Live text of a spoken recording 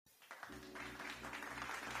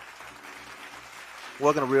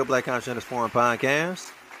Welcome to Real Black Consciousness Forum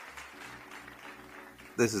Podcast.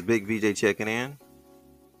 This is Big VJ checking in.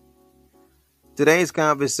 Today's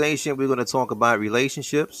conversation, we're going to talk about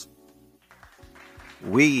relationships.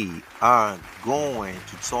 We are going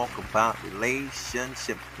to talk about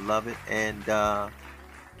relationships, beloved. And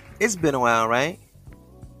it's been a while, right?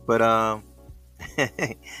 But, I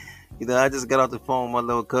just got off the phone with my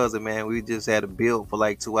little cousin, man. We just had a build for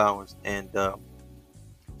like 2 hours. And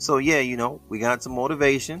so, yeah, we got some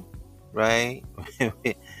motivation, right?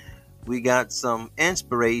 We got some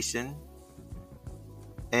inspiration.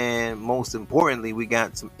 And most importantly, we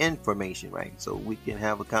got some information, right? So we can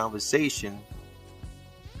have a conversation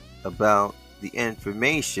about the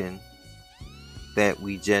information that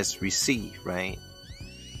we just received, right?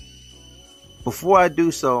 Before I do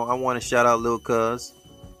so, I want to shout out Lil Cuz,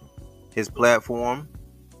 his platform,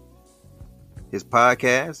 his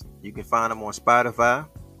podcast. You can find him on Spotify.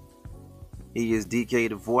 He is DK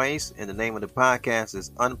the Voice, and the name of the podcast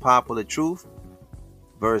is Unpopular Truth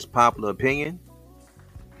versus Popular Opinion.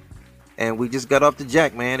 And we just got off the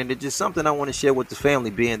jack, man, and it's just something I want to share with the family,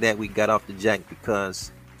 being that we got off the jack,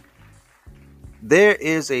 because there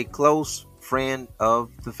is a close friend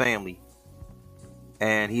of the family,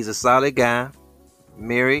 and he's a solid guy,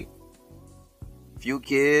 married, few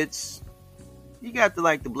kids. You got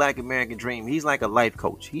the Black American dream. He's like a life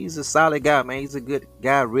coach. He's a solid guy, man. He's a good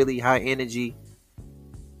guy, really high energy.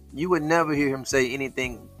 You would never hear him say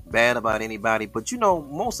anything bad about anybody. But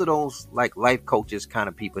most of those life coaches kind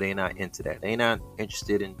of people, they're not into that. They're not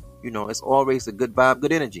interested in, it's always a good vibe,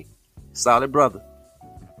 good energy. Solid brother.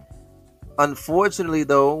 Unfortunately,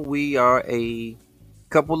 though, we are a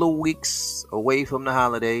couple of weeks away from the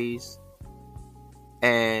holidays,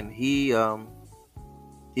 and he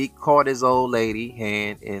caught his old lady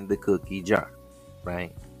hand in the cookie jar,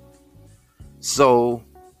 right? So,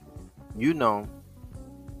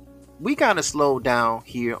 we kind of slowed down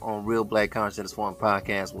here on Real Black Consciousness Forum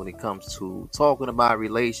Podcast when it comes to talking about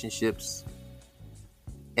relationships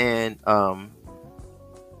and kind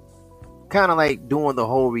of like doing the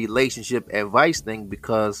whole relationship advice thing,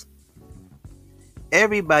 because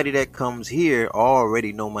everybody that comes here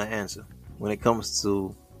already know my answer when it comes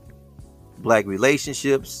to Black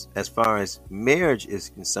relationships, as far as marriage is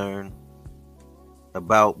concerned,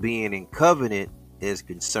 about being in covenant is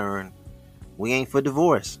concerned. We ain't for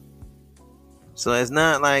divorce. So it's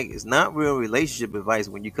not real relationship advice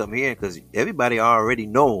when you come here, because everybody already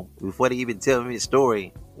know before they even tell me the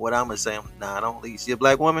story what I'm gonna say. I don't leave. She a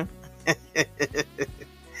Black woman.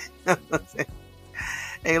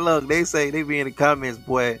 Hey, look, they say they be in the comments,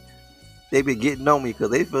 boy. They be getting on me because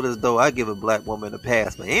they feel as though I give a Black woman a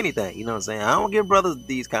pass for anything. You know what I'm saying? I don't give brothers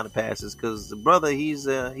these kind of passes, because the brother, he's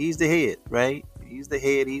the head, right? He's the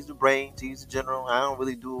head, he's the brains, he's the general. I don't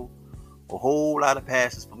really do a whole lot of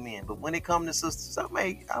passes for men. But when it comes to sisters, I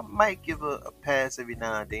might give a pass every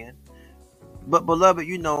now and then. But beloved,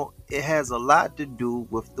 it has a lot to do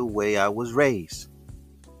with the way I was raised.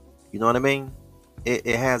 You know what I mean?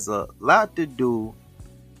 It has a lot to do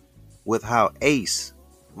with how Ace,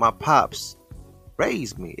 my pops,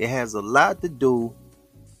 raised me. It has a lot to do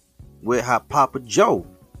with how Papa Joe,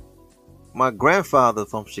 my grandfather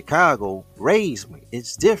from Chicago, raised me.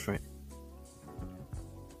 It's different.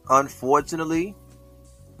 Unfortunately,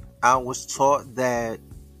 I was taught that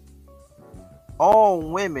all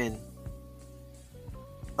women,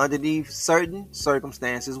 underneath certain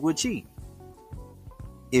circumstances, would cheat.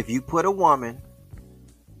 If you put a woman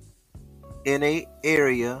in an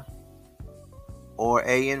area or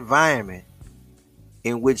a environment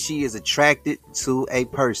in which she is attracted to a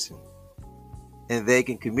person, and they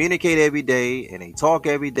can communicate every day, and they talk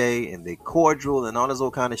every day, and they cordial and all this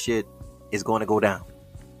old kind of shit, is going to go down.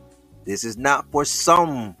 This is not for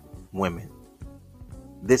some women.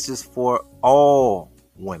 This is for all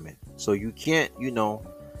women. So you can't,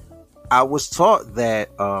 I was taught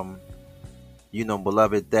that,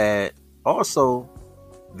 beloved, that also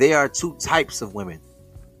there are two types of women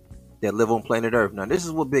that live on planet Earth. Now, this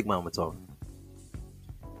is what Big Mama told me.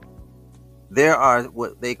 There are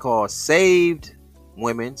what they call saved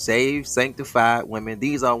women, saved, sanctified women.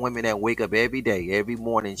 These are women that wake up every day, every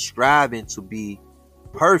morning, striving to be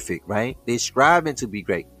perfect, right? They're striving to be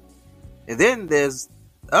great. And then there's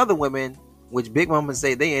other women, which Big Mama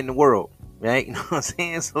say they in the world, right? You know what I'm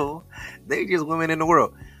saying? So they just women in the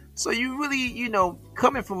world. So you really,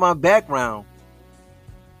 coming from my background,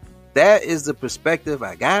 that is the perspective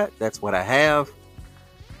I got. That's what I have.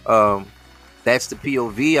 That's the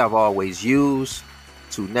POV I've always used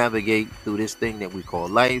to navigate through this thing that we call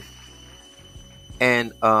life.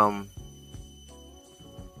 And,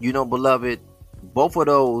 beloved, both of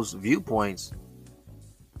those viewpoints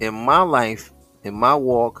in my life, in my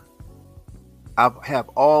walk, I have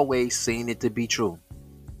always seen it to be true.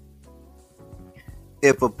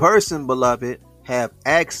 If a person, beloved, have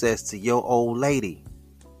access to your old lady,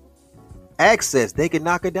 access, they can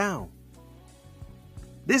knock her down.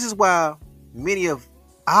 This is why many of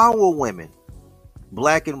our women,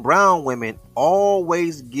 black and brown women,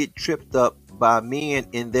 always get tripped up by men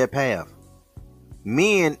in their path,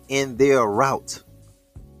 men in their route.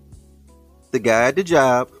 The guy at the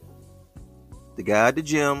job, the guy at the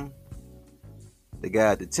gym, the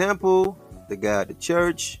guy at the temple, the guy at the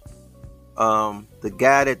church, the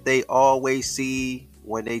guy that they always see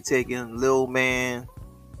when they taking little man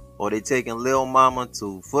or they taking little mama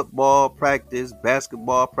to football practice,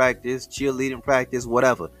 basketball practice, cheerleading practice,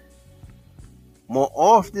 whatever. More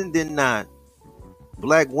often than not,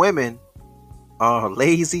 black women are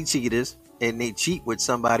lazy cheaters and they cheat with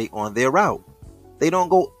somebody on their route. They don't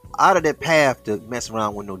go out of their path to mess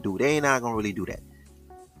around with no dude. They ain't not gonna really do that.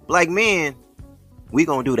 Black men, we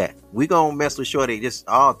gonna do that. We gonna mess with shorty just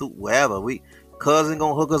all through wherever. We cousin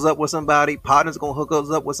gonna hook us up with somebody, partners gonna hook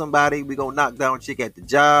us up with somebody. We gonna knock down chick at the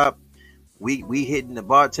job. We hitting the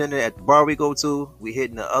bartender at the bar we go to. We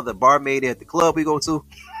hitting the other barmaid at the club we go to.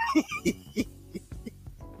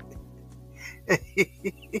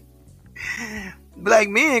 Black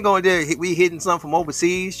men going there. We hitting something from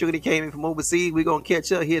overseas. Sugar that came in from overseas. We gonna catch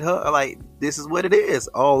her, hit her. Like, this is what it is,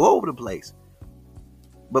 all over the place.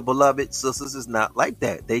 But beloved, sisters is not like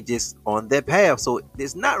that. They just on their path. So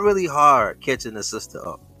it's not really hard catching a sister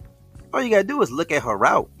up. All you gotta do is look at her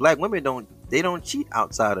route. Black women don't cheat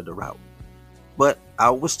outside of the route. But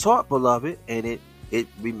I was taught, beloved, and it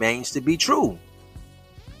remains to be true.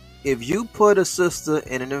 If you put a sister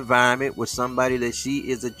in an environment with somebody that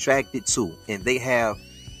she is attracted to and they have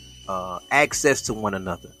access to one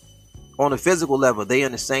another on a physical level,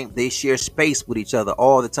 they share space with each other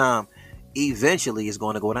all the time, eventually it's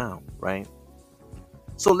going to go down, right?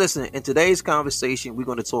 So listen, in today's conversation, we're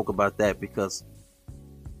going to talk about that, because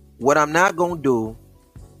what I'm not going to do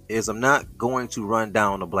is I'm not going to run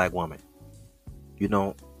down a black woman. You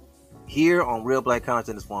know, here on Real Black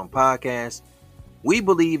Consciousness Forum podcast, we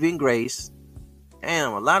believe in grace.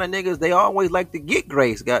 Damn, a lot of niggas, they always like to get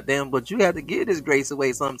grace, goddamn, but you have to give this grace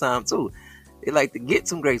away sometime too. They like to get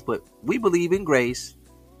some grace, but we believe in grace.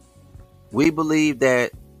 We believe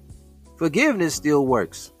that forgiveness still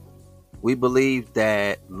works. We believe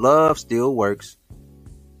that love still works.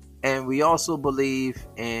 And we also believe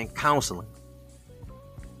in counseling,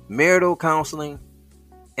 marital counseling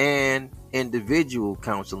and individual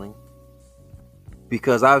counseling,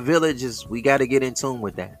 because our villages, we got to get in tune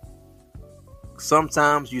with that.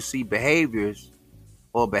 Sometimes you see behaviors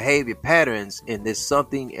or behavior patterns and there's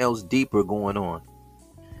something else deeper going on.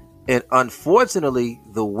 And unfortunately,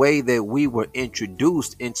 the way that we were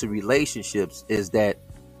introduced into relationships is that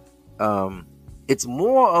it's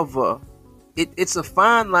more of it's a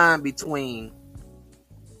fine line between,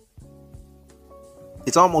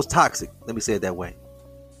 it's almost toxic. Let me say it that way.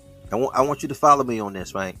 I want you to follow me on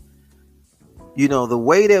this, right? You know, the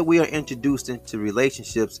way that we are introduced into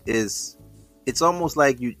relationships is, it's almost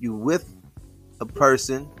like you with a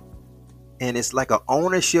person and it's like an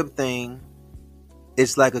ownership thing.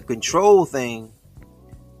 It's like a control thing.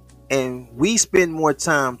 And we spend more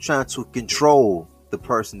time trying to control the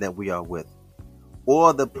person that we are with.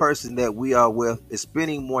 Or the person that we are with is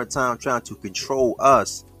spending more time trying to control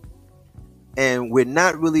us. And we're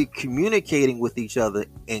not really communicating with each other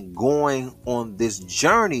and going on this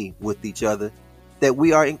journey with each other that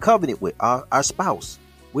we are in covenant with, our spouse.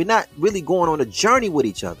 We're not really going on a journey with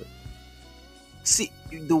each other. See,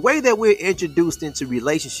 the way that we're introduced into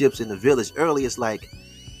relationships in the village early is like,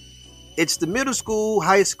 it's the middle school,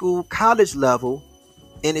 high school, college level,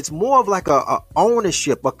 and it's more of like a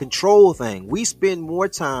ownership, a control thing. We spend more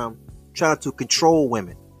time trying to control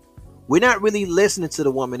women. We're not really listening to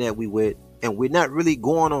the woman that we with, and we're not really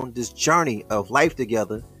going on this journey of life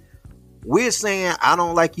together. We're saying, I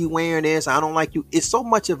don't like you wearing this. I don't like you. It's so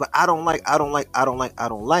much of a I don't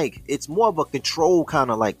like. It's more of a control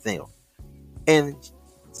kind of like thing. And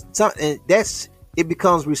that's, it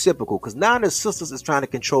becomes reciprocal, because now the sisters is trying to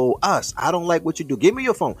control us. I don't like what you do. Give me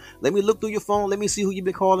your phone. Let me look through your phone. Let me see who you've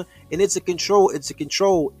been calling. And it's a control.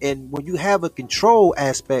 And when you have a control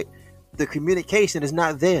aspect, the communication is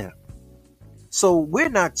not there. So we're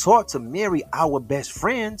not taught to marry our best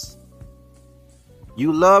friends.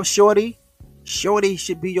 You love shorty. Shorty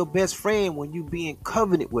should be your best friend when you be in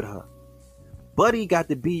covenant with her. Buddy got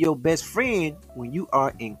to be your best friend when you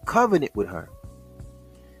are in covenant with her.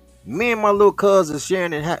 Me and my little cousin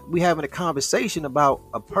sharing and we having a conversation about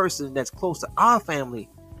a person that's close to our family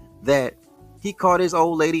that He caught his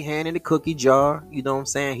old lady hand in the cookie jar. You know what I'm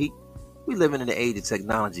saying? We living in the age of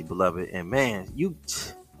technology, beloved. And man,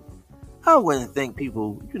 I wouldn't think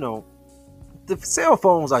people, the cell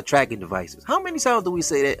phones are tracking devices. How many times do we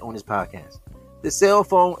say that on this podcast? The cell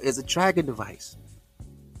phone is a tracking device.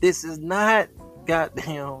 This is not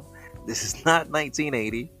this is not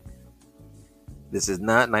 1980. This is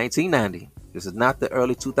not 1990. This is not the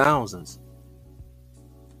early 2000s.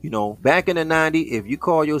 Back in the 90s, if you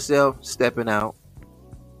call yourself stepping out,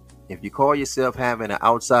 if you call yourself having an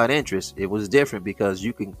outside interest, it was different because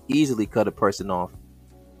you can easily cut a person off.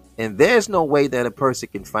 And there's no way that a person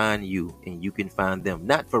can find you and you can find them.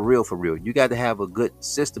 Not for real, for real. You got to have a good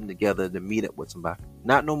system together to meet up with somebody.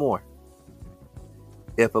 Not no more.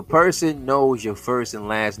 If a person knows your first and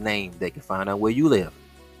last name, they can find out where you live.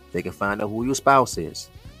 They can find out who your spouse is.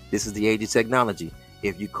 This is the age of technology.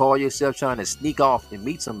 If you call yourself trying to sneak off and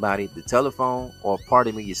meet somebody, the telephone, or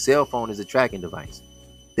pardon me, your cell phone is a tracking device.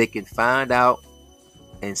 They can find out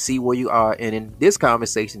and see where you are. And in this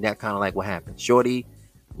conversation, that kind of like what happened. Shorty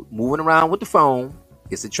moving around with the phone.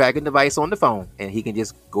 It's a tracking device on the phone. And he can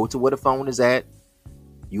just go to where the phone is at.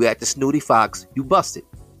 You at the Snooty Fox. You busted.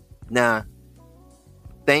 Now,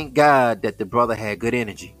 thank God that the brother had good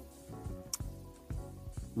energy.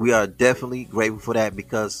 We are definitely grateful for that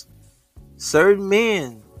because certain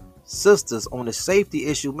men, sisters on the safety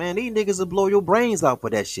issue, man, these niggas will blow your brains out for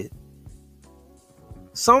that shit.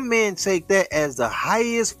 Some men take that as the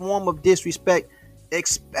highest form of disrespect,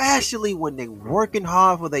 especially when they working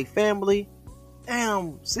hard for their family.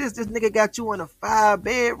 Damn, sis, this nigga got you in a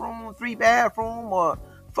 5-bedroom, 3-bathroom, or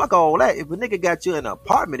fuck all that. If a nigga got you in an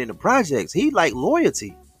apartment in the projects, he like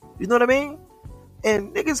loyalty. You know what I mean?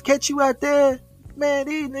 And niggas catch you out there, man,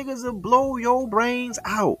 these niggas will blow your brains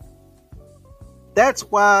out. That's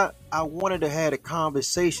why I wanted to have a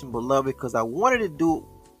conversation, beloved, because I wanted to do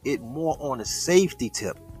it more on a safety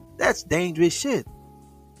tip. That's dangerous shit.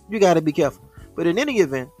 You got to be careful. But in any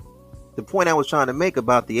event, the point I was trying to make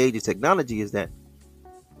about the age of technology is that,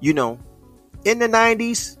 in the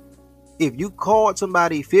 90s, if you called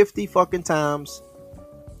somebody 50 fucking times,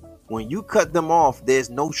 when you cut them off, there's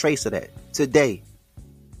no trace of that. Today,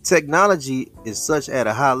 technology is such at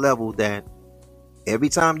a high level that every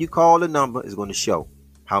time you call a number is going to show.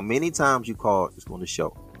 How many times you called is going to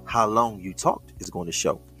show. How long you talked is going to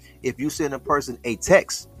show. If you send a person a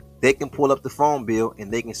text, they can pull up the phone bill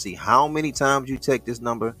and they can see how many times you text this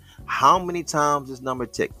number, how many times this number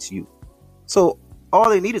texts you. So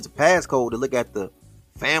all they need is a passcode to look at the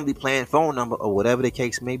family plan phone number or whatever the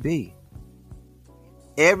case may be.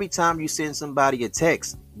 Every time you send somebody a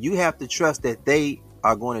text, you have to trust that they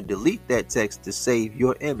are going to delete that text to save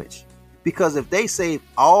your image. Because if they save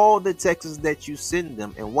all the texts that you send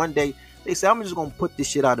them and one day they say, I'm just going to put this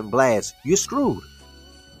shit out in blast, you're screwed.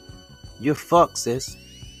 You're fucked, sis.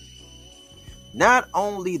 Not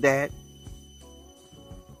only that,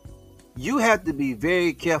 you have to be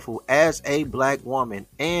very careful as a black woman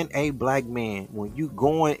and a black man when you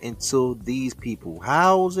going into these people's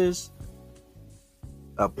houses,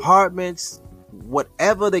 apartments,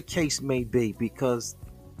 whatever the case may be, because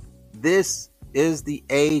this is the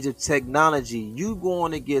age of technology. You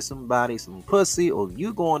going to get somebody some pussy or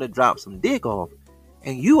you going to drop some dick off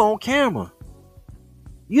and you on camera.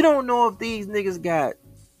 You don't know if these niggas got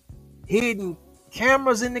hidden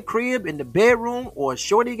cameras in the crib, in the bedroom, or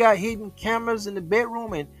shorty got hidden cameras in the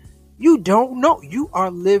bedroom, and you don't know. You are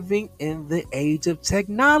living in the age of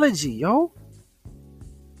technology, yo.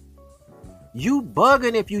 You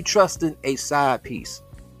bugging if you trusting a side piece.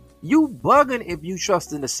 You bugging if you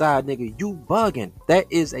trusting a side nigga. You bugging. That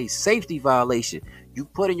is a safety violation. You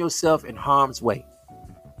putting yourself in harm's way.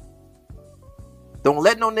 Don't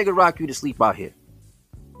let no nigga rock you to sleep out here.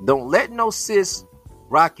 Don't let no sis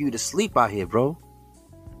rock you to sleep out here, bro.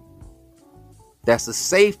 That's a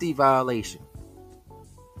safety violation.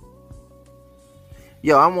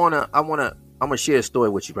 Yo, I'm gonna share a story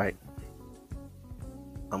with you, right?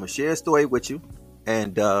 I'm gonna share a story with you,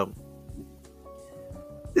 and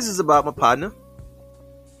this is about my partner.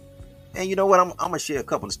 And you know what? I'm gonna share a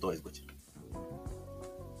couple of stories with you.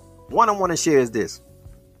 One I want to share is this.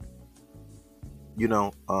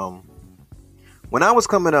 When I was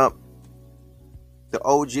coming up, the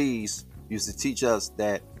OGs used to teach us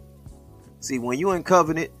that, see, when you're in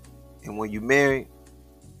covenant and when you marry,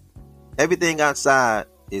 everything outside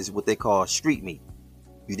is what they call street meat.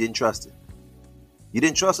 You didn't trust it. You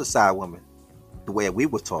didn't trust a side woman the way we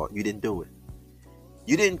were taught. You didn't do it.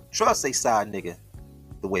 You didn't trust a side nigga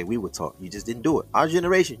the way we were taught. You just didn't do it. Our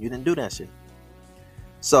generation, you didn't do that shit.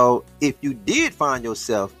 So if you did find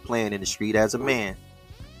yourself playing in the street as a man,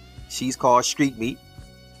 she's called street meat.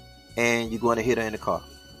 and you're going to hit her in the car.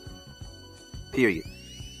 Period.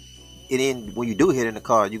 And then when you do hit her in the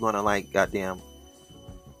car, you're going to like, goddamn,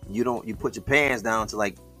 you put your pants down to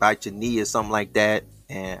like bite your knee or something like that.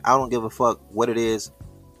 And I don't give a fuck what it is.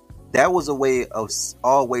 That was a way of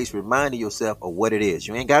always reminding yourself of what it is.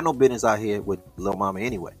 You ain't got no business out here with little mama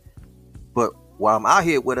anyway. But while I'm out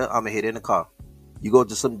here with her, I'm going to hit her in the car. You go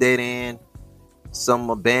to some dead end, some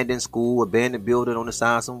abandoned school, abandoned building on the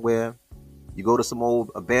side somewhere. You go to some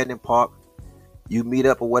old abandoned park. You meet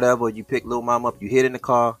up or whatever. You pick little mama up. You hit in the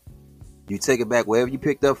car. You take it back wherever you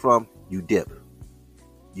picked up from. You dip.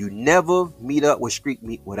 You never meet up with street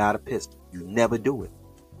meat without a pistol. You never do it.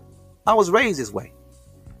 I was raised this way.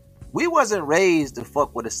 We wasn't raised to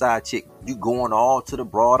fuck with a side chick. You going all to the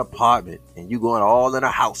broad apartment and you going all in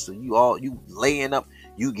a house. So you laying up.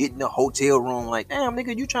 You get in a hotel room like, damn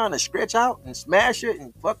nigga, you trying to stretch out and smash it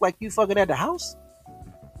and fuck like you fucking at the house?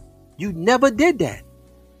 You never did that.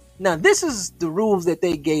 Now this is the rules that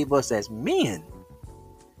they gave us as men.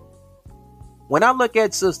 When I look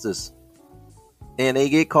at sisters and they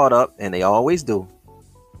get caught up, and they always do,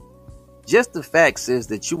 just the fact is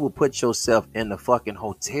that you will put yourself in the fucking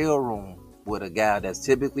hotel room with a guy that's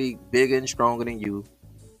typically bigger and stronger than you,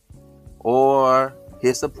 or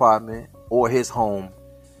his apartment, or his home.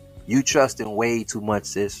 You trusting way too much,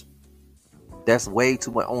 sis. That's way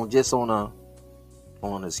too much.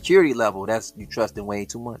 On a security level, that's you trusting way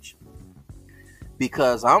too much.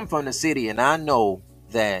 Because I'm from the city and I know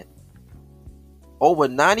that over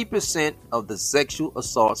 90% of the sexual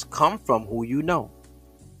assaults come from who you know.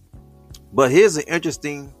 But here's an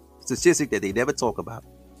interesting statistic that they never talk about.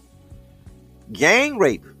 Gang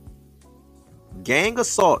rape, gang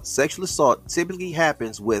assault, sexual assault typically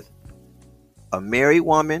happens with a married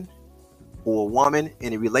woman or a woman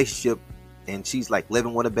in a relationship and she's like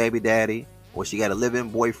living with a baby daddy, or she got a live-in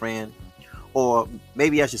boyfriend, or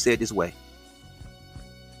maybe I should say it this way.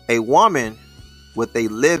 A woman with a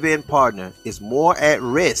live-in partner is more at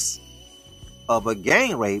risk of a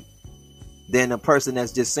gang rape than a person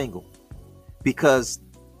that's just single. Because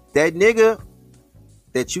that nigga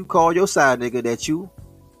that you call your side nigga that you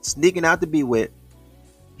sneaking out to be with,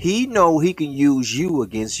 he know he can use you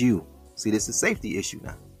against you. See, this is a safety issue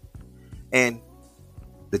now. And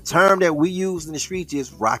the term that we use in the streets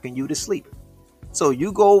is rocking you to sleep. So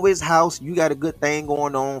you go over his house, you got a good thing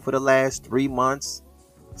going on for the last 3 months,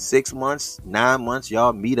 6 months, 9 months.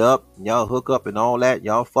 Y'all meet up, y'all hook up and all that.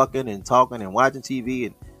 Y'all fucking and talking and watching TV,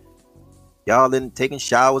 and y'all then taking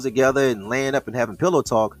showers together and laying up and having pillow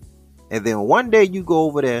talk. And then one day you go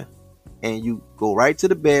over there and you go right to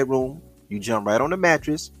the bedroom. You jump right on the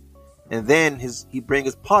mattress, and then he bring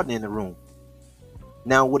his partner in the room.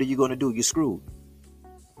 Now what are you gonna do? You're screwed.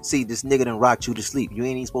 See, this nigga done rocked you to sleep. You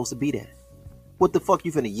ain't even supposed to be there. What the fuck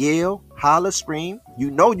you finna yell, holler, scream? You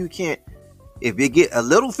know you can't. If you get a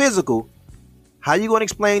little physical, how you gonna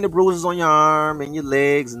explain the bruises on your arm and your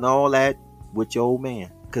legs and all that with your old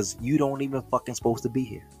man? Because you don't even fucking supposed to be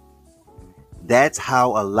here. That's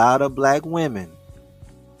how a lot of black women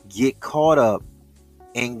get caught up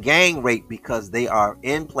in gang rape, because they are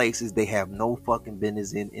in places they have no fucking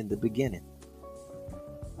business in the beginning.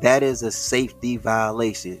 That is a safety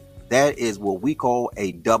violation. That is what we call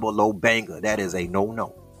a double low banger. That is a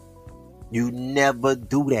no-no. You never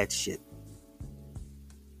do that shit.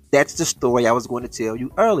 That's the story I was going to tell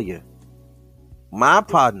you earlier. My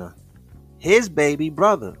partner, his baby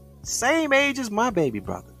brother, same age as my baby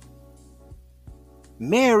brother,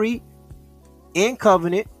 married, in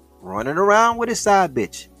covenant, running around with his side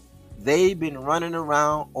bitch. They've been running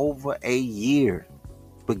around over a year.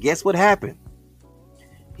 But guess what happened?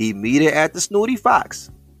 He met her at the Snooty Fox.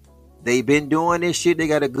 They've been doing this shit. They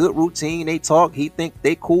got a good routine. They talk. He think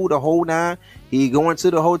they cool the whole nine. He go into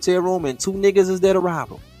the hotel room and 2 niggas is there to rob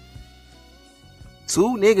him. 2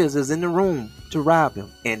 niggas is in the room to rob him.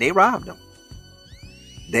 And they robbed him.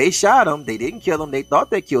 They shot him. They didn't kill him. They thought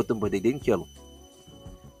they killed him, but they didn't kill him.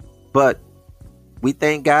 But we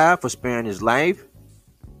thank God for sparing his life.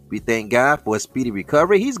 We thank God for a speedy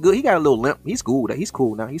recovery. He's good. He got a little limp. He's cool. He's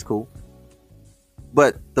cool now. He's cool.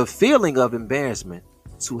 But the feeling of embarrassment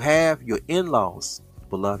to have your in-laws,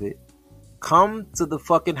 beloved, come to the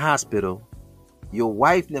fucking hospital, your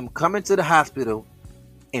wife and them come into the hospital,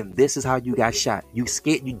 and this is how you got shot. You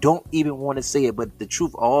scared. You don't even want to say it, but the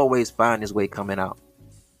truth always finds its way coming out.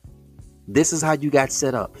 This is how you got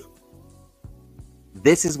set up.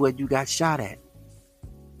 This is where you got shot at.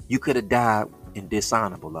 You could have died in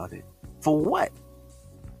dishonor, beloved. For what?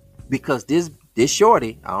 Because this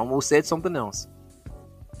shorty, I almost said something else.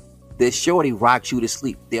 This shorty rocks you to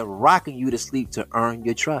sleep. They're rocking you to sleep to earn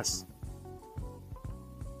your trust.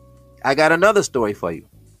 I got another story for you.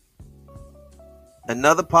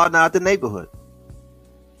 another partner out the neighborhood.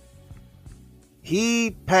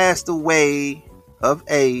 He passed away of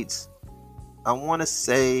AIDS. I want to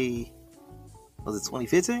say, was it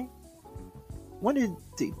 2015? When did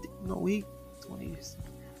no,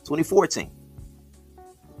 2014.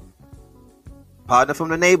 Partner from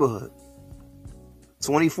the neighborhood.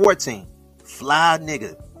 2014. Fly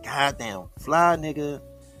nigga. Goddamn. Fly nigga.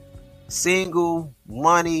 Single.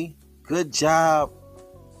 Money. Good job.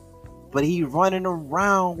 But he running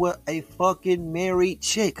around with a fucking married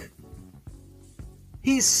chick.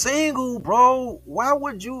 He's single, bro. Why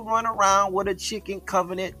would you run around with a chick in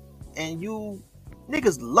covenant and you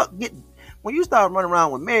niggas luck get when you start running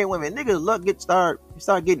around with married women, niggas luck start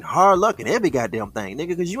getting hard luck in every goddamn thing, nigga,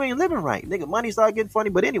 because you ain't living right. Nigga, money start getting funny.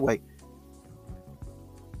 But anyway,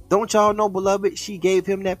 don't y'all know, beloved, she gave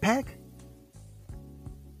him that pack?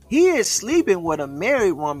 He is sleeping with a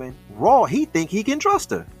married woman raw. He think he can trust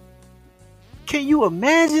her. Can you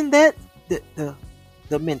imagine that?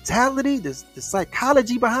 The mentality, the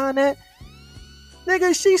psychology behind that?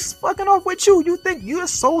 Nigga, she's fucking off with you. You think you're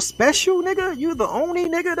so special, nigga? You the only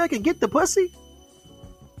nigga that can get the pussy?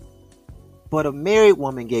 But a married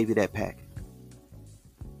woman gave you that pack.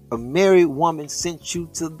 A married woman sent you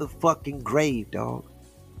to the fucking grave, dog.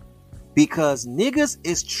 Because niggas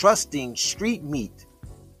is trusting street meat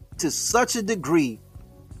to such a degree.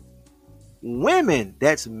 Women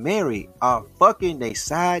that's married are fucking they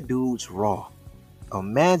side dudes raw.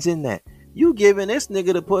 Imagine that. You giving this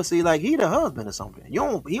nigga the pussy like he the husband or something. You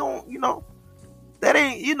don't, that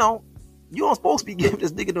ain't, you don't supposed to be giving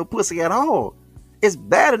this nigga the pussy at all. It's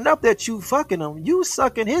bad enough that you fucking him. You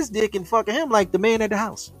sucking his dick and fucking him like the man at the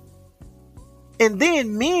house. And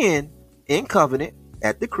then men in covenant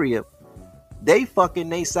at the crib, they fucking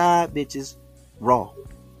they side bitches raw.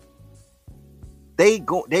 These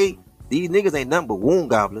niggas ain't nothing but wound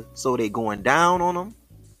gobblers, so they going down on them.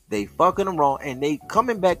 They fucking them raw, and they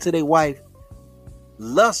coming back to their wife.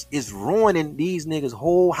 Lust is ruining these niggas'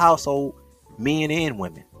 whole household, men and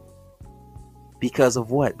women. Because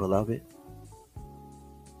of what, beloved?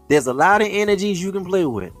 There's a lot of energies you can play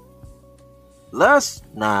with. Lust?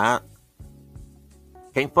 Nah.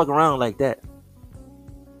 Can't fuck around like that.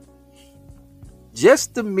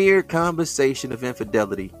 Just the mere conversation of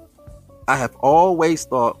infidelity, I have always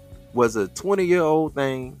thought was a 20-year-old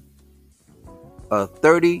thing. A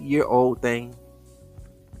 30-year-old thing.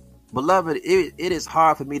 Beloved, it is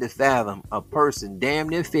hard for me to fathom a person damn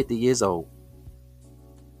near 50 years old.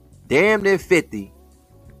 Damn near 50.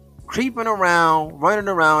 Creeping around, running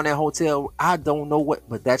around that hotel. I don't know what,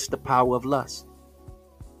 but that's the power of lust.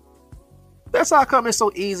 That's how come it's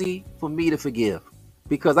so easy for me to forgive.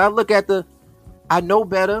 Because I look at I know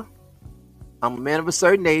better. I'm a man of a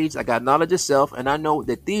certain age. I got knowledge of self. And I know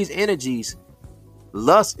that these energies,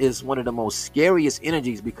 lust is one of the most scariest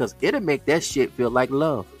energies because it'll make that shit feel like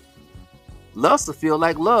love. Lust will feel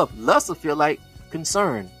like love. Lust will feel like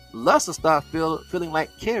concern. Lust will start feeling like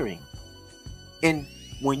caring. And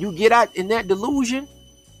when you get out in that delusion,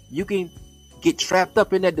 you can get trapped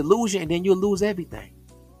up in that delusion and then you'll lose everything.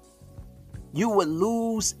 You would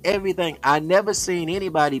lose everything. I never seen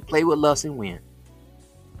anybody play with lust and win.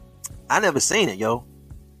 I never seen it, yo.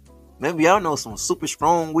 Maybe y'all know some super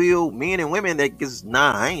strong-willed men and women that gets,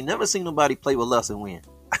 I ain't never seen nobody play with lust and win.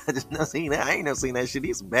 I just never seen that. I ain't never seen that shit.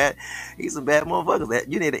 He's some bad motherfuckers.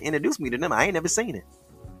 That you need to introduce me to them. I ain't never seen it.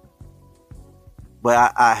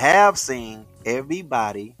 But I have seen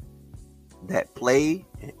everybody that play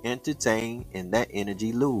and entertain and that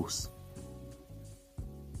energy lose.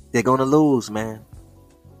 They're gonna lose, man.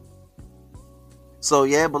 So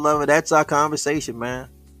yeah, beloved, that's our conversation, man.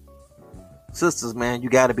 Sisters, man, you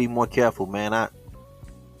got to be more careful, man.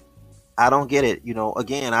 I don't get it.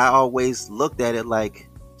 Again, I always looked at it like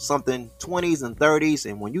something 20s and 30s.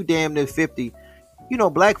 And when you damn near 50,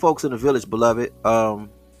 black folks in the village, beloved,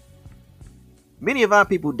 many of our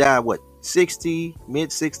people died, 60, mid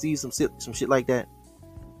 60s, some shit like that.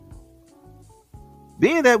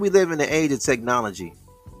 Being that we live in the age of technology,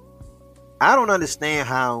 I don't understand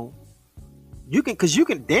how you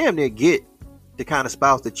can damn near get the kind of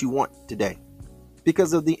spouse that you want today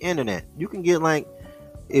because of the internet. You can get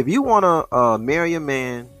if you want to marry a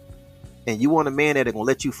man and you want a man that are gonna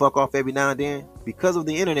let you fuck off every now and then, because of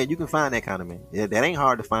the internet you can find that kind of man. Yeah, that ain't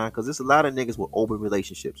hard to find because there's a lot of niggas with open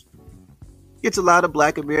relationships. It's a lot of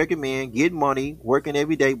black American men getting money, working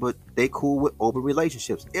every day, but they cool with open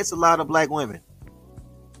relationships. It's a lot of black women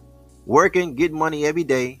working, getting money every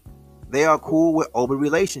day. They are cool with open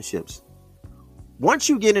relationships. Once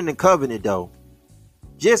you get in the covenant, though,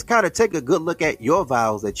 just kind of take a good look at your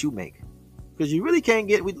vows that you make. Because you really can't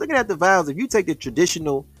looking at the vows, if you take the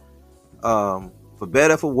traditional For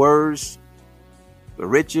better, for worse, for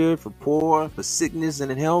richer, for poor, for sickness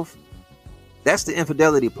and in health. That's the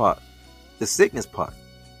infidelity part, the sickness part.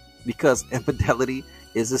 Because infidelity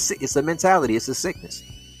it's a mentality, it's a sickness.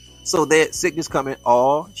 So that sickness come in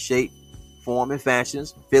all shape, form, and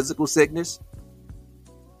fashions. Physical sickness,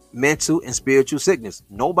 mental and spiritual sickness.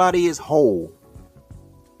 Nobody is whole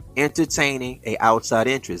entertaining a outside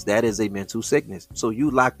interest. That is a mental sickness. So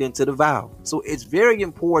you locked into the vow. So it's very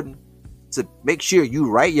important to make sure you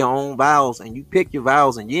write your own vows and you pick your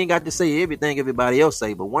vows, and you ain't got to say everything everybody else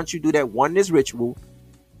say. But once you do that oneness ritual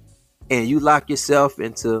and you lock yourself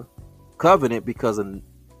into covenant, because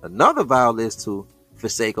another vow is to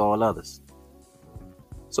forsake all others.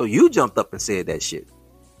 So you jumped up and said that shit.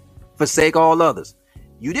 Forsake all others.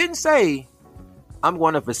 You didn't say, I'm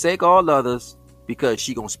going to forsake all others because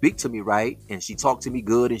she gonna speak to me right and she talk to me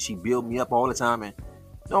good and she build me up all the time. And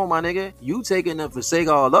no, my nigga, you taking to forsake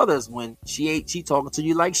all others when she talking to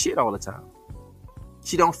you like shit all the time.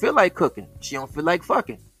 She don't feel like cooking. She don't feel like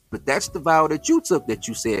fucking. But that's the vow that you took, that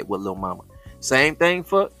you said with Lil Mama. Same thing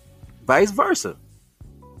for vice versa.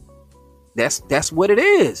 That's what it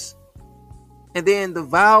is. And then the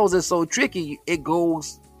vows are so tricky. It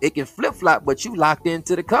can flip flop, but you locked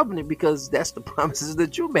into the covenant because that's the promises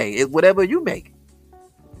that you make. It's whatever you make.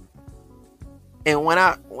 And when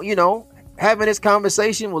having this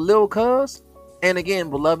conversation with Lil Cuz, and again,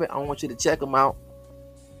 beloved, I want you to check them out.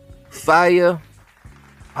 Fire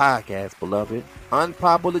podcast, beloved.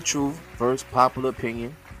 Unpopular truth versus popular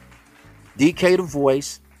opinion. DK the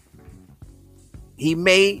voice. He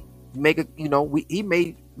may make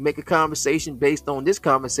a conversation based on this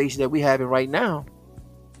conversation that we're having right now.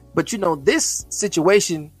 But this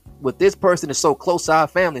situation with this person is so close to our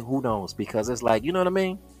family, who knows? Because it's like, you know what I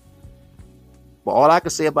mean? But all I can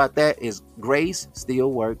say about that is grace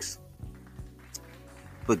still works.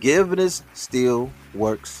 Forgiveness still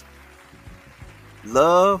works.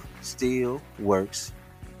 Love still works,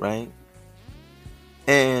 right?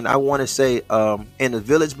 And I want to say, in the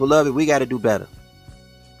village, beloved, we got to do better.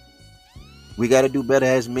 We got to do better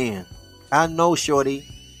as men. I know shorty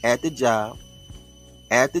at the job,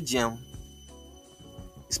 at the gym,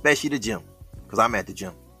 especially the gym, because I'm at the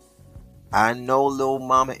gym. I know Lil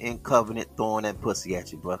Mama in covenant throwing that pussy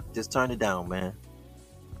at you, bro. Just turn it down, man.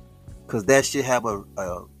 Because that shit have a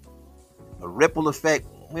ripple effect.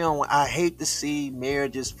 I hate to see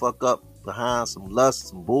marriages fuck up behind some lust,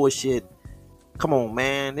 some bullshit. Come on,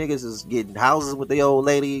 man. Niggas is getting houses with the old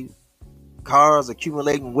lady, cars,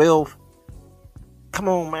 accumulating wealth. Come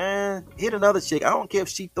on, man. Hit another chick. I don't care if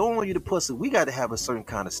she throwing you the pussy. We got to have a certain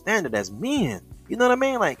kind of standard as men. You know what I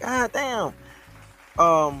mean? Like, god damn.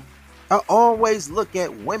 I always look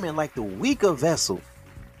at women like the weaker vessel.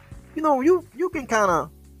 You can kind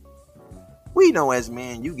of, we know as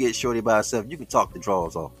men, you get shorty by herself, you can talk the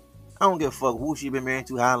drawers off. I don't give a fuck who she been married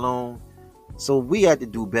to, how long. So we have to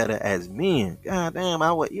do better as men. God damn,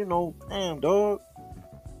 damn dog.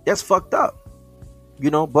 That's fucked up.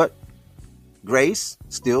 But grace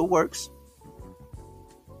still works.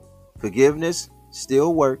 Forgiveness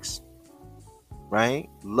still works. Right?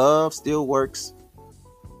 Love still works.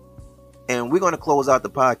 And we're going to close out the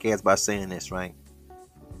podcast by saying this, right?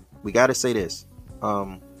 We got to say this.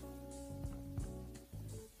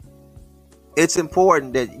 It's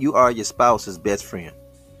important that you are your spouse's best friend.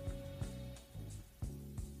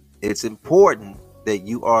 It's important that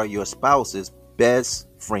you are your spouse's best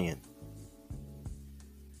friend.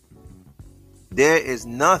 There is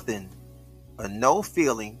nothing or no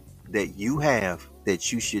feeling that you have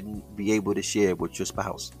that you shouldn't be able to share with your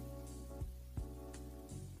spouse.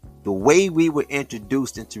 The way we were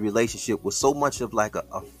introduced into relationship was so much of like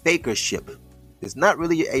a fakership. It's not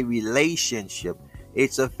really a relationship.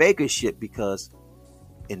 It's a fakership, because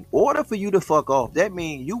in order for you to fuck off, that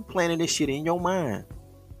means you planning this shit in your mind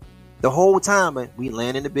the whole time. We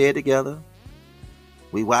laying in the bed together.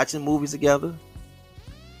 We watching movies together.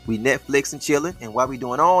 We Netflix and chilling. And while we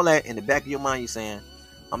doing all that, in the back of your mind, you're saying,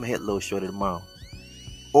 I'm going to hit a little shorty tomorrow.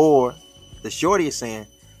 Or the shorty is saying,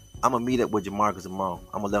 I'm going to meet up with Jamarcus tomorrow.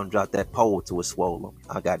 I'm going to let him drop that pole to a swollen.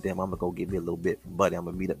 Goddamn, I'm going to go get me a little bit from Buddy. I'm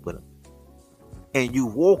going to meet up with him. And you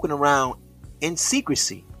walking around in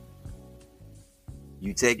secrecy.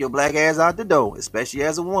 You take your black ass out the door, especially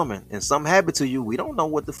as a woman, and something happened to you. We don't know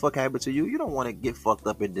what the fuck happened to you. You don't want to get fucked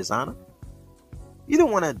up in dishonor. You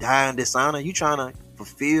don't want to die in dishonor. You trying to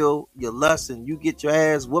fulfill your lust, and you get your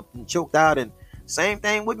ass whooped and choked out. And same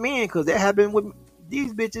thing with men, because that happened with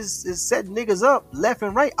these bitches. Is setting niggas up left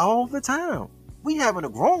and right all the time. We having a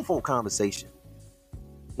grown folk conversation.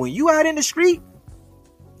 When you out in the street,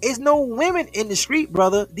 it's no women in the street,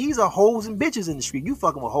 brother. These are hoes and bitches in the street. You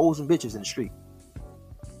fucking with hoes and bitches in the street.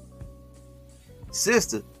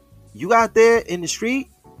 Sister, you out there in the street,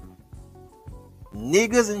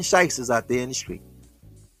 niggas and shysters out there in the street.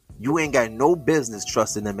 You ain't got no business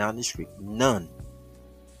trusting them out in the street. None.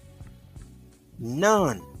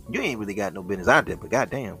 You ain't really got no business out there, but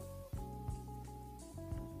goddamn.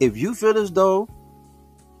 If you feel as though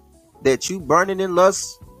that you burning in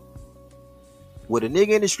lust with a nigga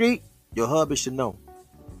in the street, your hubby should know.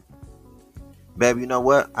 Baby, you know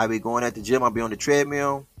what? I be going at the gym, I be on the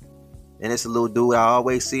treadmill, and it's a little dude I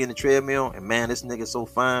always see in the treadmill, and man, this nigga so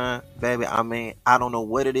fine. Baby, I mean, I don't know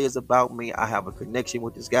what it is about me. I have a connection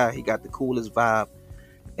with this guy. He got the coolest vibe,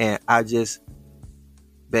 and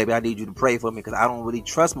baby, I need you to pray for me because I don't really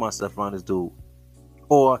trust myself around this dude.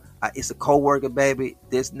 Or it's a coworker, baby.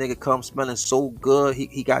 This nigga comes smelling so good.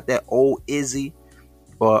 He got that old Izzy,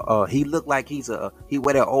 or he look like he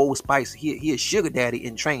wear that Old Spice. He a sugar daddy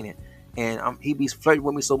in training, and he be flirting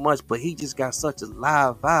with me so much, but he just got such a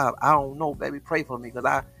live vibe. I don't know, baby. Pray for me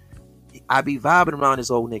because I be vibing around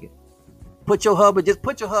this old nigga. Put your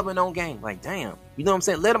husband on game. Like, damn, you know what I'm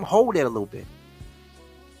saying? Let him hold that a little bit.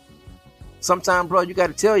 Sometimes, bro, you got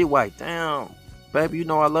to tell your wife, damn, baby, you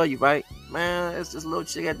know I love you, right? Man, it's this little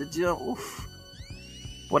chick at the gym. Oof.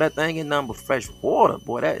 Boy, that thing ain't nothing but fresh water.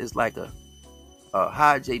 Boy, that is like a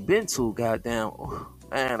high J Bento, goddamn. Oof.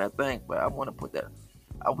 Man, that thing, but I want to put that.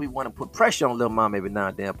 We want to put pressure on little mom every now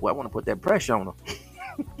and then. Boy, I want to put that pressure on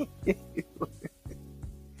her.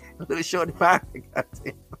 Little shorty fire,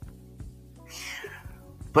 goddamn.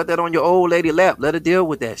 Put that on your old lady lap. Let her deal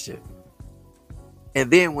with that shit. And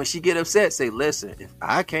then when she get upset, say, listen, if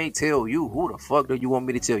I can't tell you, who the fuck do you want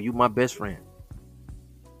me to tell? You my best friend.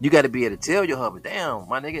 You got to be able to tell your hubby, damn,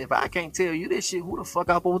 my nigga, if I can't tell you this shit, who the fuck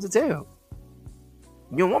I'm supposed to tell?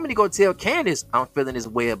 You don't want me to go tell Candace I'm feeling this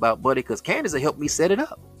way about Buddy, because Candace will help me set it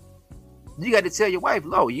up. You got to tell your wife,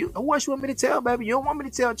 who else you want me to tell, baby? You don't want me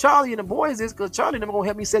to tell Charlie and the boys this, because Charlie never going to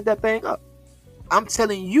help me set that thing up. I'm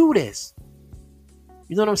telling you this.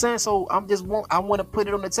 You know what I'm saying? So I want to put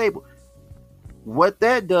it on the table. What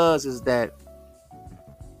that does is that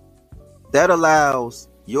allows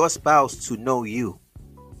your spouse to know you.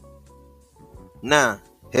 Now,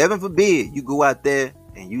 heaven forbid you go out there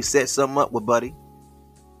and you set something up with Buddy,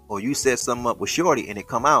 or you set something up with Shorty and it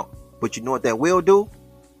come out. But you know what that will do?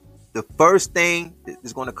 The first thing that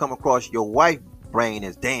is going to come across your wife's brain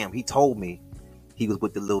is, damn, he told me he was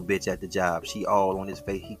with the little bitch at the job. She all on his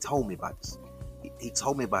face. He told me about this. He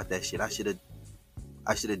told me about that shit. I should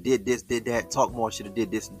have did this, did that, talk more, should have did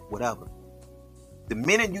this, whatever. The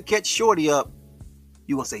minute you catch Shorty up,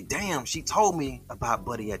 you gonna say, damn, she told me about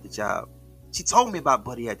Buddy at the job. She told me about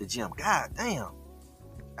Buddy at the gym. God damn.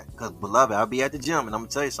 Because, beloved, I'll be at the gym, and I'm gonna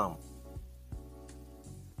tell you something.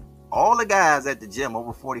 All the guys at the gym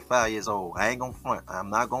over 45 years old, I ain't gonna front. I'm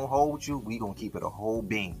not gonna hold you. We gonna keep it a whole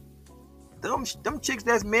beam. Them chicks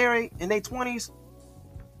that's married in their 20s,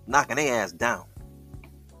 knocking their ass down.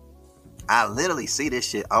 I literally see this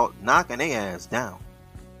shit out, knocking their ass down.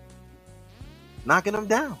 Knocking them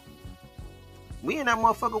down. We in that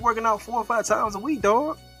motherfucker working out 4 or 5 times a week,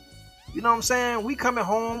 dog. You know what I'm saying? We coming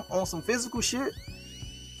home on some physical shit.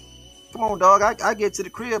 Come on, dog. I get to the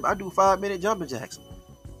crib, I do 5-minute jumping jacks.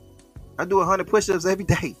 I do 100 push-ups every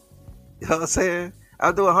day. You know what I'm saying?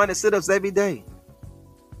 I do 100 sit-ups every day.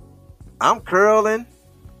 I'm curling.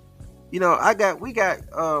 You know,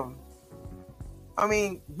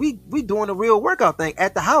 we doing a real workout thing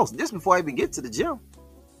at the house. Just before I even get to the gym.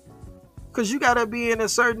 Because you got to be in a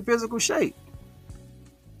certain physical shape.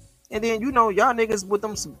 And then, you know, y'all niggas with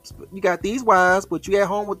them, you got these wives, but you at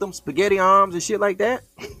home with them spaghetti arms and shit like that.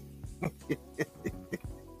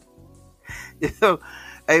 You know,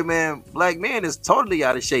 hey, man, black man is totally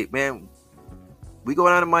out of shape, man. We go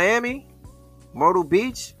down to Miami, Myrtle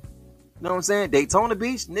Beach, you know what I'm saying? Daytona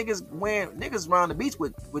Beach, niggas around the beach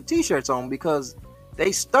with t-shirts on because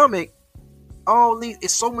they stomach all these.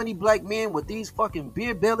 It's so many black men with these fucking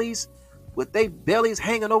beer bellies, with they bellies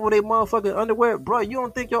hanging over their motherfucking underwear. Bro, you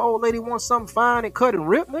don't think your old lady wants something fine and cut and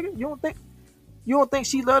rip, nigga? You don't think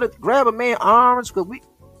she love to grab a man's arms? Cause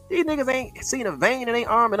these niggas ain't seen a vein in their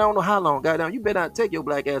arm and I don't know how long. Goddamn, you better not take your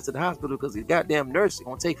black ass to the hospital because the goddamn nurse is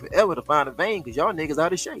gonna take forever to find a vein because y'all niggas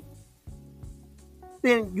out of shape.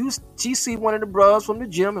 Then she see one of the bros from the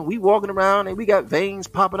gym and we walking around and we got veins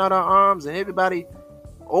popping out our arms and everybody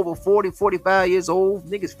over 40, 45 years old,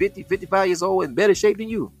 niggas 50, 55 years old in better shape than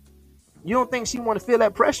you. You don't think she want to feel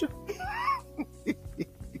that pressure?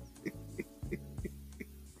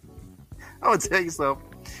 I'm gonna tell you something.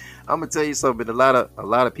 A lot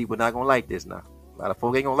of people not gonna like this now. A lot of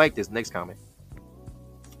folk ain't gonna like this next comment.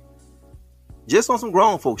 Just on some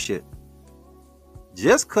grown folk shit.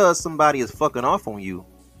 Just cause somebody is fucking off on you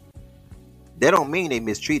That don't mean they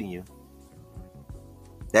mistreating you.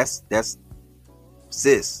 That's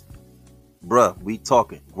sis, bruh, we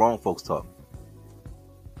talking. Grown folks talk.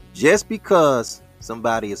 Just because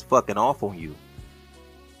somebody is fucking off on you,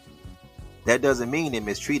 that doesn't mean they're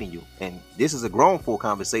mistreating you. And this is a grown folk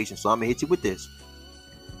conversation, so I'm gonna hit you with this.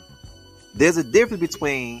 There's a difference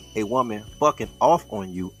between a woman fucking off on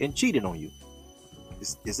you and cheating on you.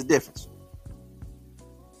 It's a difference.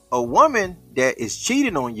 A woman that is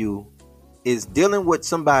cheating on you is dealing with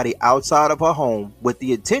somebody outside of her home with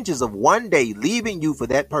the intentions of one day leaving you for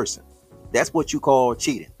that person. That's what you call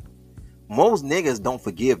cheating. Most niggas don't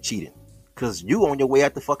forgive cheating because you on your way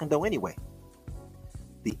out the fucking door anyway.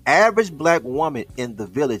 The average black woman in the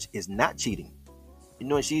village is not cheating. You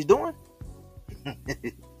know what she's doing?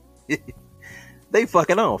 They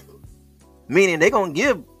fucking off. Meaning they gonna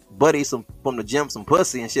give buddy some from the gym some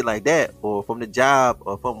pussy and shit like that, or from the job,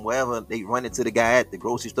 or from wherever they run into the guy at the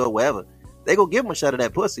grocery store, wherever. They go give him a shot of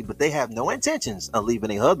that pussy, but they have no intentions of leaving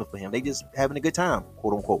their husband for him. They just having a good time,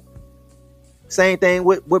 quote unquote. Same thing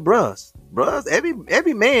with bros. Bros,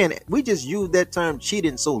 every man, we just use that term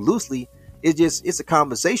cheating so loosely. It's a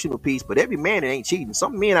conversational piece, but every man that ain't cheating.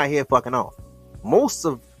 Some men out here fucking off. Most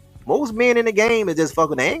men in the game is just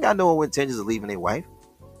fucking. They ain't got no intentions of leaving their wife.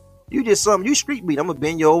 You just you street beat. I'm gonna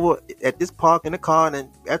bend you over at this park in the car, and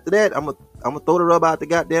then after that, I'm gonna throw the rubber out the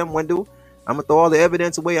goddamn window. I'm gonna throw all the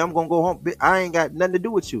evidence away. I'm gonna go home. I ain't got nothing to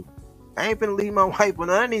do with you. I ain't finna leave my wife with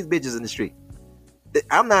none of these bitches in the street.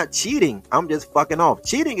 I'm not cheating. I'm just fucking off.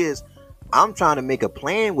 Cheating is I'm trying to make a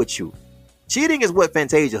plan with you. Cheating is what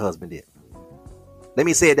Fantasia husband did. Let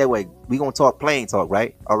me say it that way. We gonna talk plain talk,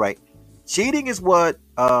 right? All right. Cheating is what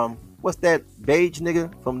what's that beige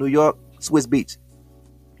nigga from New York, Swiss Beats.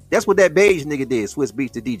 That's what that beige nigga did, Swiss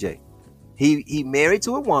Beats the DJ. He married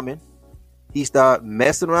to a woman. He started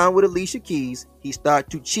messing around with Alicia Keys. He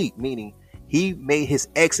started to cheat, meaning he made his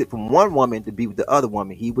exit from one woman to be with the other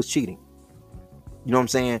woman. He was cheating. You know what I'm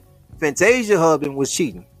saying? Fantasia husband was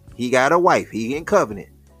cheating. He got a wife. He in covenant.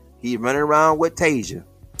 He running around with Tasia.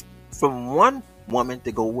 From one woman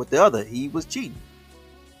to go with the other, he was cheating.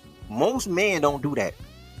 Most men don't do that.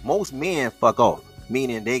 Most men fuck off,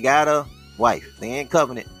 meaning they got a wife. They ain't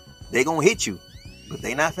covenant. They gonna hit you, but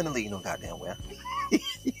they not finna leave no goddamn well.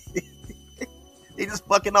 They just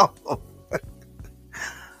fucking off.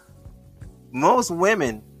 Most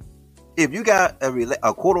women, if you got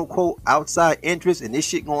a quote unquote outside interest and this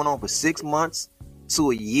shit going on for 6 months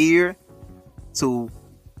to a year to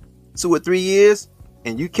 2 or 3 years,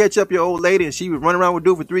 and you catch up your old lady and she was running around with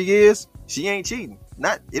dude for 3 years, she ain't cheating.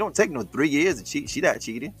 It don't take no 3 years to cheat. She not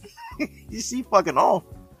cheating. She fucking off.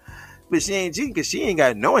 But she ain't cheating because she ain't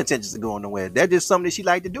got no intentions of going nowhere. That's just something that she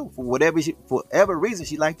like to do for whatever reason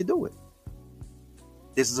she like to do it.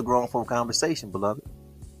 This is a grown folk conversation, beloved.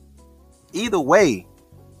 Either way,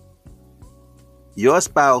 your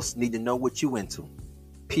spouse need to know what you into.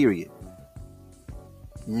 Period.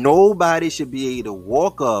 Nobody should be able to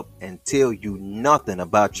walk up and tell you nothing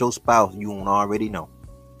about your spouse you don't already know.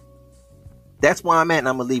 That's where I'm at, and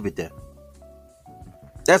I'm gonna leave it there.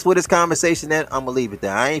 That's where this conversation at. I'm gonna leave it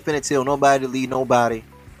there. I ain't finna tell nobody to leave nobody,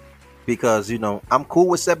 because I'm cool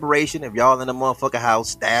with separation. If y'all in the motherfucking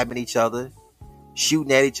house stabbing each other,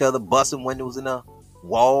 shooting at each other, busting windows in the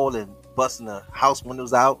wall and busting the house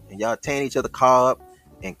windows out, and y'all tearing each other car up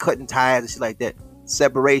and cutting tires and shit like that,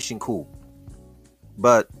 separation cool.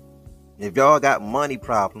 But if y'all got money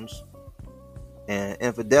problems and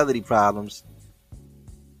infidelity problems,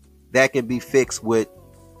 that can be fixed with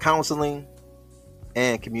counseling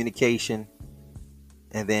and communication,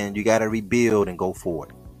 and then you got to rebuild and go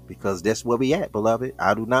forward, because that's where we at, beloved.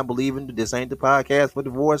 I do not believe in this ain't the podcast for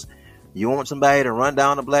divorce. You want somebody to run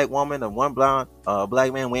down a black woman or one black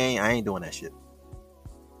man? I ain't doing that shit.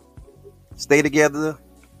 Stay together,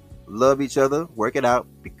 love each other, work it out,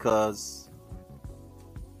 because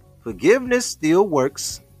forgiveness still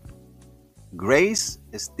works. Grace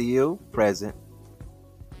is still present.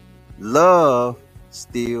 Love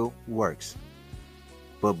still works.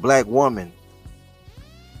 But black woman,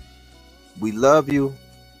 we love you.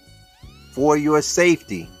 For your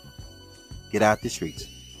safety, get out the streets.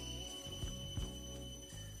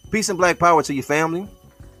 Peace and black power to your family.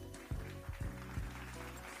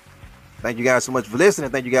 Thank you guys so much for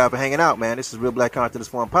listening. Thank you guys for hanging out, man. This is Real Black Consciousness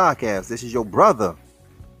Forum Podcast. This is your brother,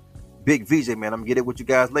 Big VJ, man. I'm going to get it with you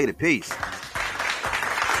guys later. Peace.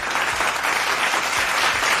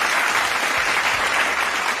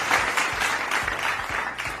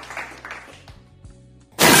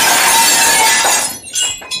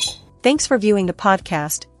 Thanks for viewing the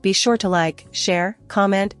podcast. be sure to like, share,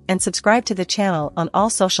 comment, and subscribe to the channel on all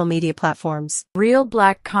social media platforms. Real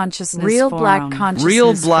Black Consciousness Real Forum. Black Consciousness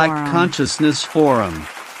Real Black Forum. Consciousness Forum.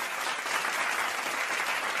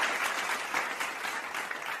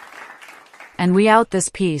 And we out this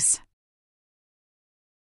piece.